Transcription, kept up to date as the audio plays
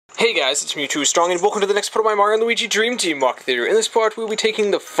Hey guys, it's Mewtwo Strong, and welcome to the next part of my Mario and Luigi Dream Team walkthrough. In this part, we'll be taking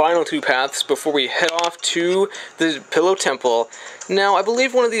the final two paths before we head off to the Pillow Temple. Now, I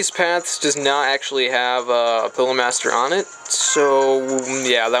believe one of these paths does not actually have a Pillow Master on it, so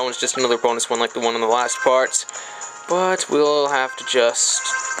yeah, that one's just another bonus one like the one in the last parts. But we'll have to just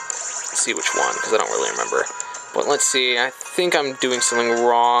see which one, because I don't really remember. But let's see, I think I'm doing something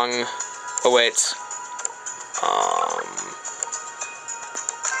wrong. Oh wait.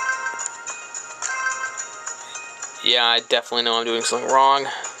 Yeah, I definitely know I'm doing something wrong.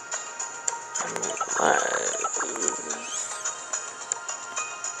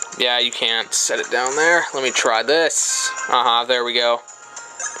 Yeah, you can't set it down there. Let me try this. There we go.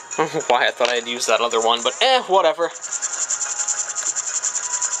 Why I thought I had used that other one, but whatever.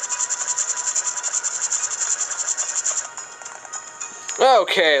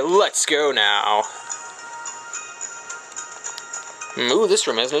 Okay, let's go now. Ooh, this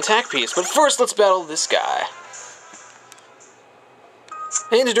room has an attack piece, but first let's battle this guy.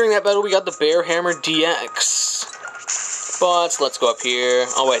 And during that battle, we got the Bear Hammer DX. But let's go up here.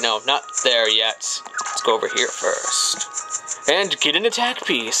 Oh, wait, no, not there yet. Let's go over here first. And get an attack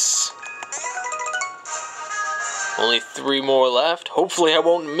piece. Only 3 more left. Hopefully I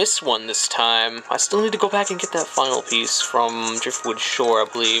won't miss one this time. I still need to go back and get that final piece from Driftwood Shore, I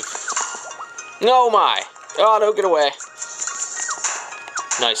believe. Oh, my. Oh, no, get away.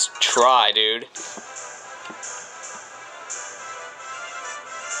 Nice try, dude.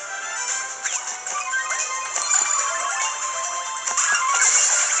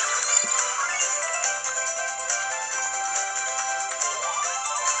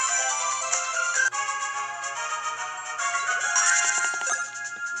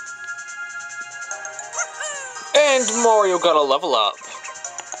 And Mario got a level up.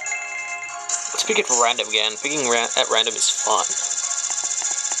 Let's pick it random again. Picking at random is fun.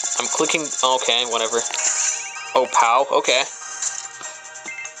 I'm clicking... Okay, whatever. Oh, pow. Okay.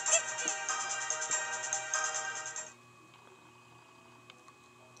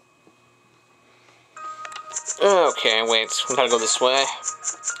 Okay, wait. We gotta go this way.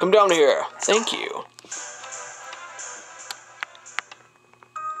 Come down here. Thank you.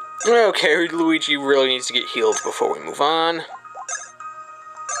 Okay, Luigi really needs to get healed before we move on.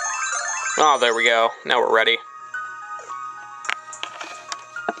 Oh, there we go. Now we're ready.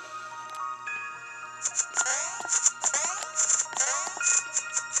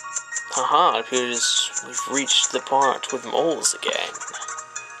 Haha, it appears we've reached the part with moles again.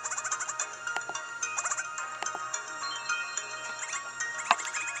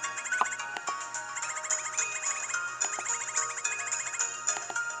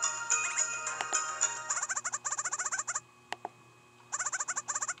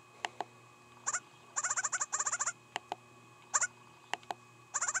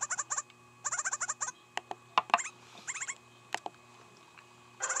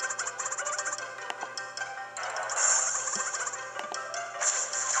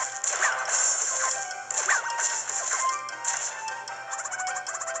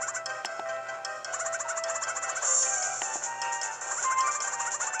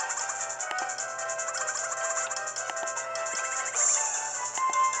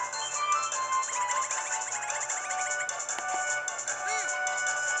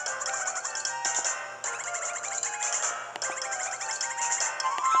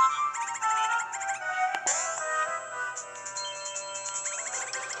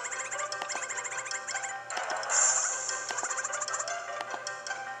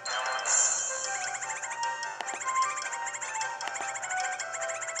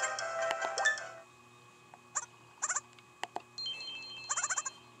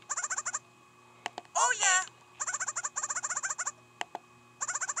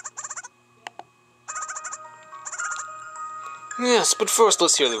 Yes, but first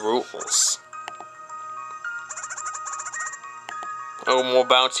let's hear the rules. Oh, more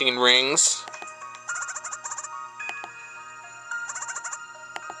bouncing in rings.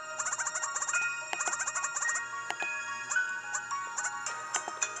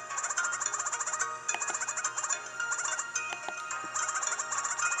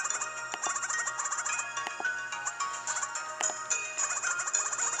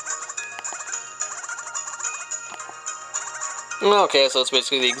 Okay, so it's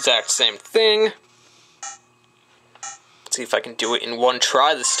basically the exact same thing. Let's see if I can do it in one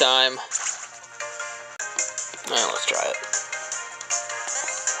try this time. Let's try it.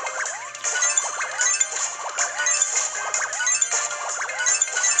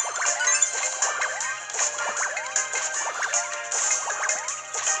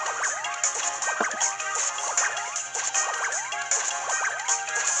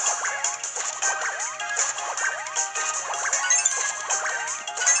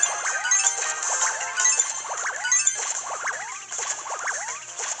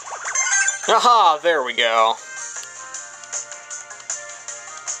 Aha, there we go.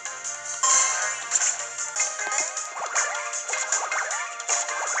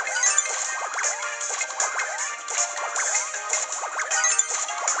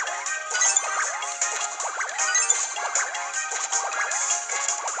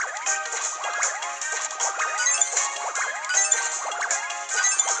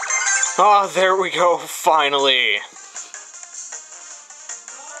 Oh, there we go, finally.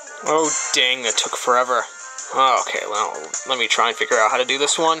 Oh, dang, that took forever. Oh, okay, well, let me try and figure out how to do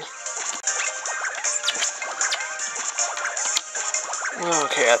this one.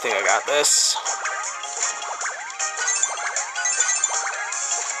 Okay, I think I got this.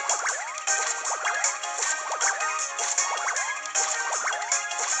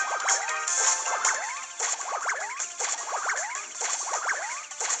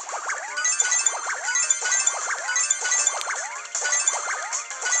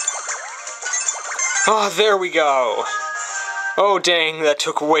 Oh, there we go. Oh, dang, that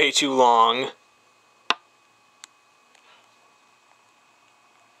took way too long.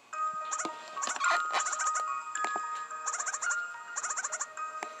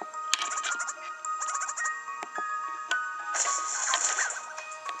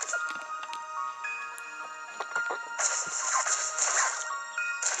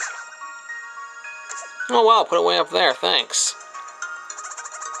 Oh, wow, put it way up there, thanks.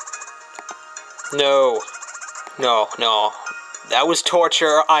 No. No, no. That was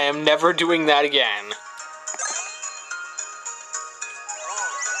torture. I am never doing that again.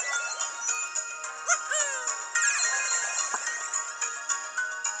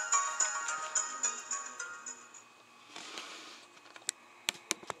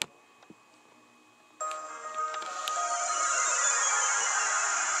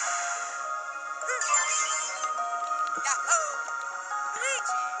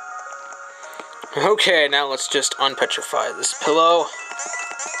 Okay, now let's just unpetrify this pillow.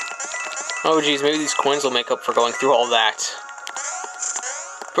 Oh geez, maybe these coins will make up for going through all that.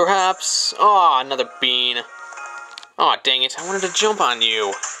 Perhaps. Aw, another bean. Aw, dang it, I wanted to jump on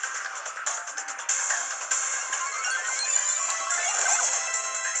you.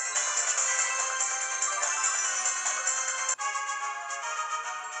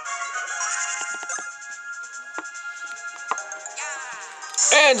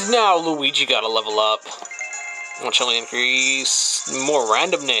 And now Luigi gotta level up. Which will increase more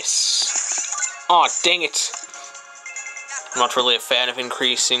randomness. Aw, dang it. I'm not really a fan of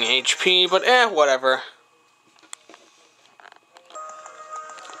increasing HP, but whatever.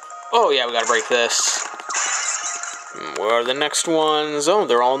 Oh yeah, we gotta break this. Where are the next ones? Oh,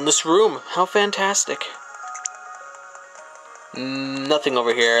 they're all in this room. How fantastic. Nothing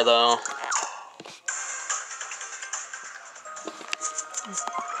over here, though.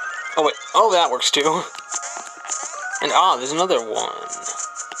 Oh wait, oh that works too. And there's another one.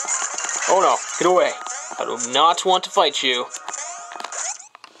 Oh no, get away. I do not want to fight you.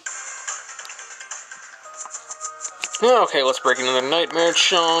 Okay, let's break another nightmare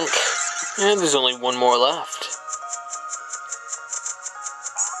chunk. And there's only one more left.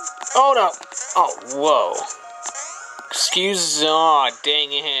 Oh no! Oh, whoa. Excuse, dang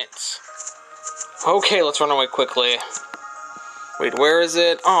it. Okay, let's run away quickly. Wait, where is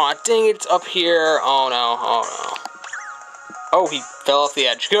it? Aw, dang it, it's up here. Oh no, oh no. Oh, he fell off the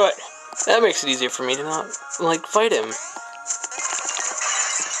edge. Good. That makes it easier for me to not, fight him.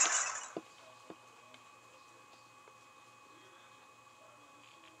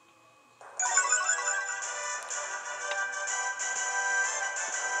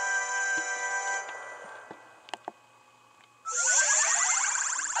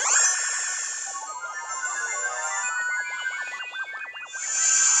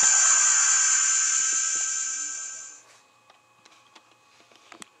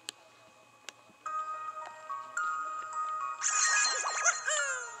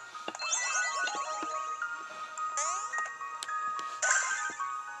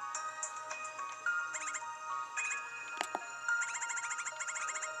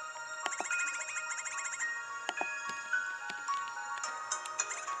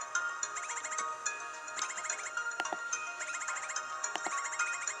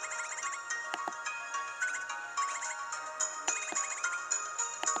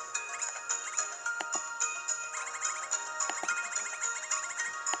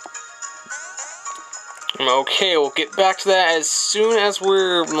 Okay, we'll get back to that as soon as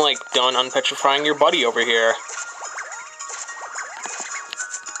we're, done unpetrifying your buddy over here.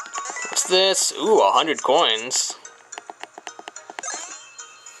 What's this? Ooh, 100 coins.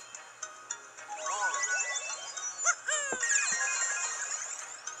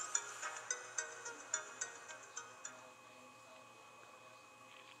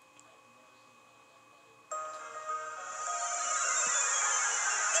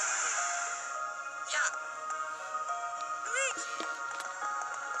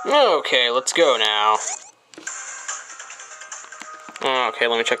 Okay, let's go now. Okay,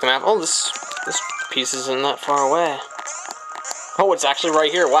 let me check the map. Oh, this piece isn't that far away. Oh, it's actually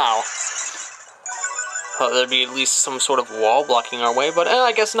right here. Wow. Thought there'd be at least some sort of wall blocking our way, but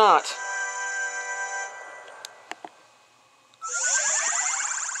I guess not.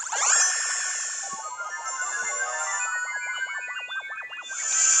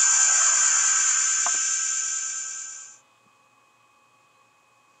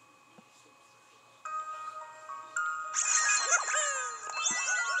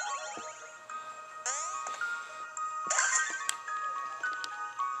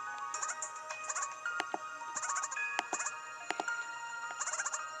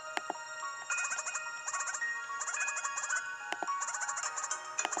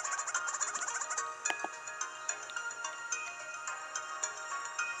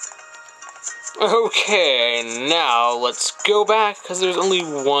 Okay, now let's go back, because there's only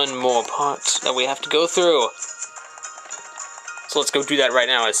one more part that we have to go through. So let's go do that right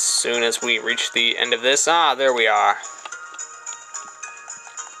now as soon as we reach the end of this. Ah, there we are.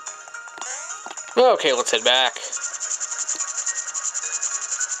 Okay, let's head back.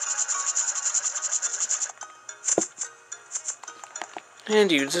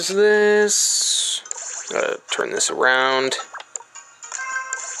 And uses this. Gotta turn this around.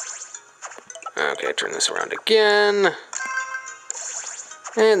 Okay, turn this around again.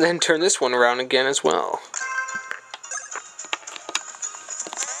 And then turn this one around again as well.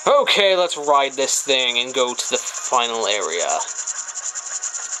 Okay, let's ride this thing and go to the final area.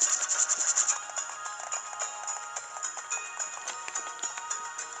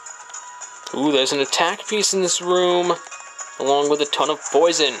 Ooh, there's an attack piece in this room, along with a ton of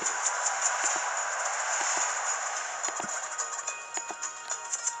poison.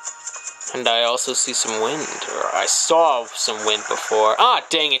 And I also see some wind, or I saw some wind before. Ah,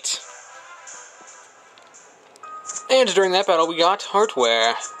 dang it! And during that battle we got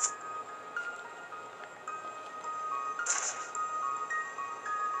hardware.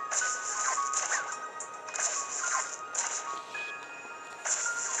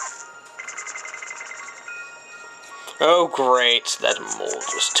 Oh great, that mole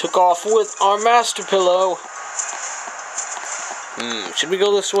just took off with our master pillow. Should we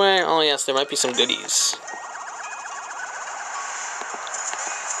go this way? Oh yes, there might be some goodies.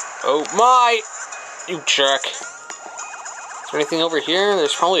 Oh my! You jerk. Is there anything over here?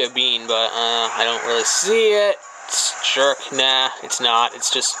 There's probably a bean, but I don't really see it. Jerk, nah, it's not. It's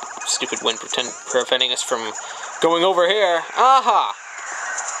just stupid wind preventing us from going over here. Aha!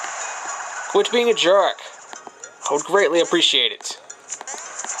 Quit being a jerk. I would greatly appreciate it.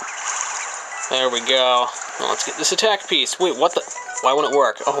 There we go. Well, let's get this attack piece. Wait, what the? Why won't it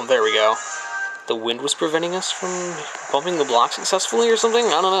work? Oh, there we go. The wind was preventing us from bumping the block successfully or something?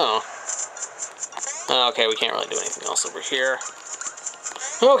 I don't know. Okay, we can't really do anything else over here.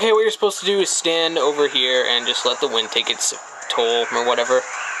 Okay, what you're supposed to do is stand over here and just let the wind take its toll or whatever.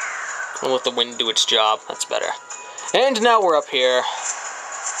 And let the wind do its job. That's better. And now we're up here.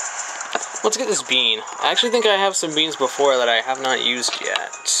 Let's get this bean. I actually think I have some beans before that I have not used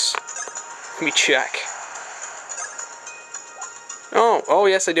yet. Let me check. Oh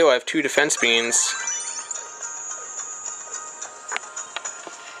yes I do. I have 2 defense beans.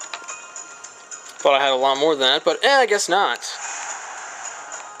 Thought I had a lot more than that, but I guess not.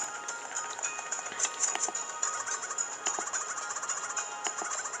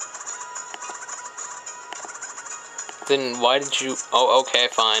 Then why did you... Oh, okay,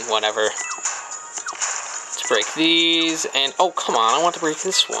 fine, whatever. Let's break these, and... Oh, come on, I want to break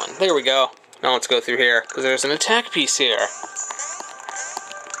this one. There we go. Now let's go through here, because there's an attack piece here.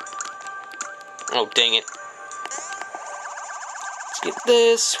 Oh, dang it. Let's get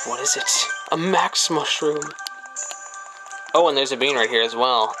this. What is it? A max mushroom. Oh, and there's a bean right here as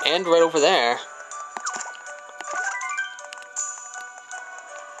well. And right over there.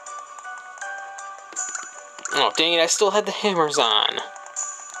 Oh, dang it, I still had the hammers on.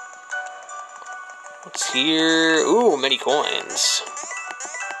 What's here? Ooh, many coins.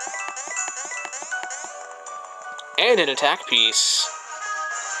 And an attack piece.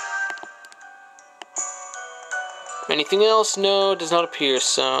 Anything else? No, it does not appear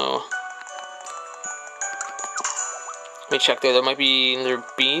so. Let me check there. There might be another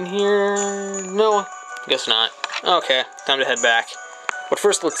bean here. No, guess not. Okay, time to head back. But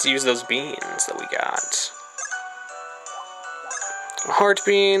first, let's use those beans that we got. A heart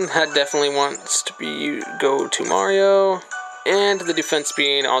bean, that definitely wants to go to Mario. And the defense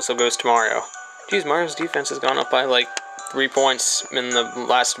bean also goes to Mario. Geez, Mario's defense has gone up by like 3 points in the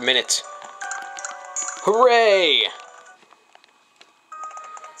last minute. Hooray!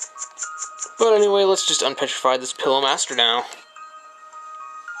 But anyway, let's just unpetrify this Pillow Master now.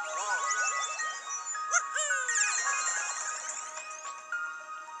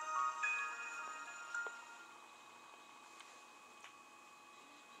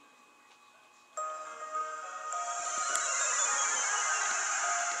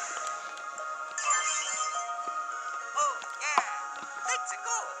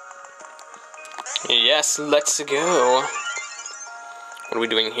 Yes, let's go. What are we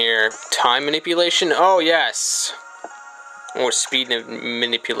doing here? Time manipulation? Oh, yes. Or speed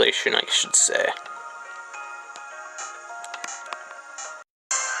manipulation, I should say.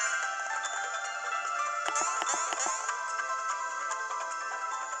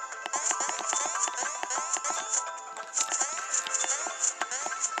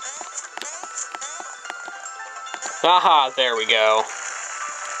 Aha, there we go.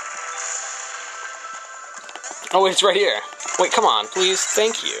 Oh, wait, it's right here. Wait, come on, please.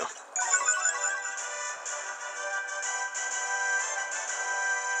 Thank you.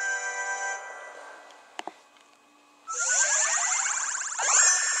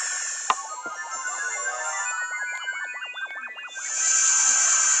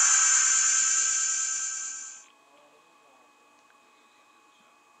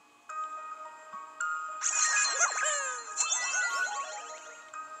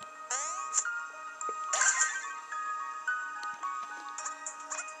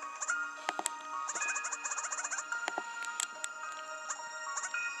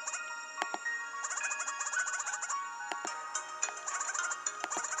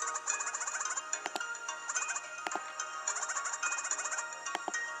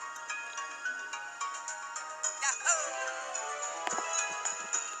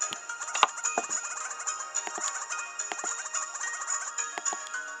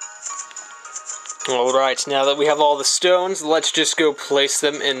 Alright, now that we have all the stones, let's just go place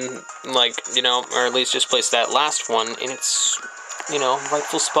them in, like, you know, or at least just place that last one in its, you know,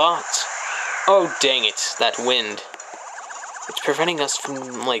 rightful spot. Oh, dang it, that wind. It's preventing us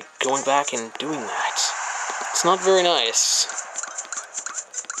from, like, going back and doing that. It's not very nice.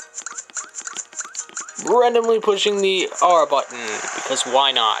 Randomly pushing the R button, because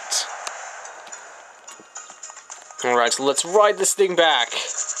why not? Alright, so let's ride this thing back.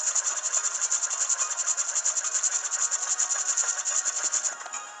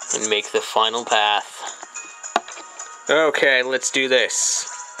 And make the final path. Okay, let's do this.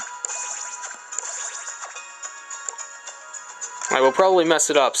 I will probably mess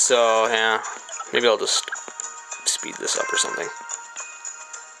it up, so yeah. Maybe I'll just speed this up or something.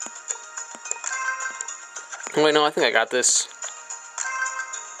 Wait, no, I think I got this.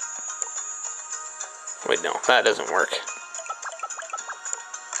 Wait, no, that doesn't work.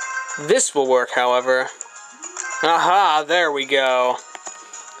 This will work, however. Aha, there we go.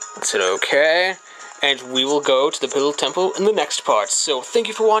 Let's hit OK, and we will go to the Pillow Temple in the next part. So, thank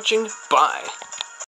you for watching. Bye.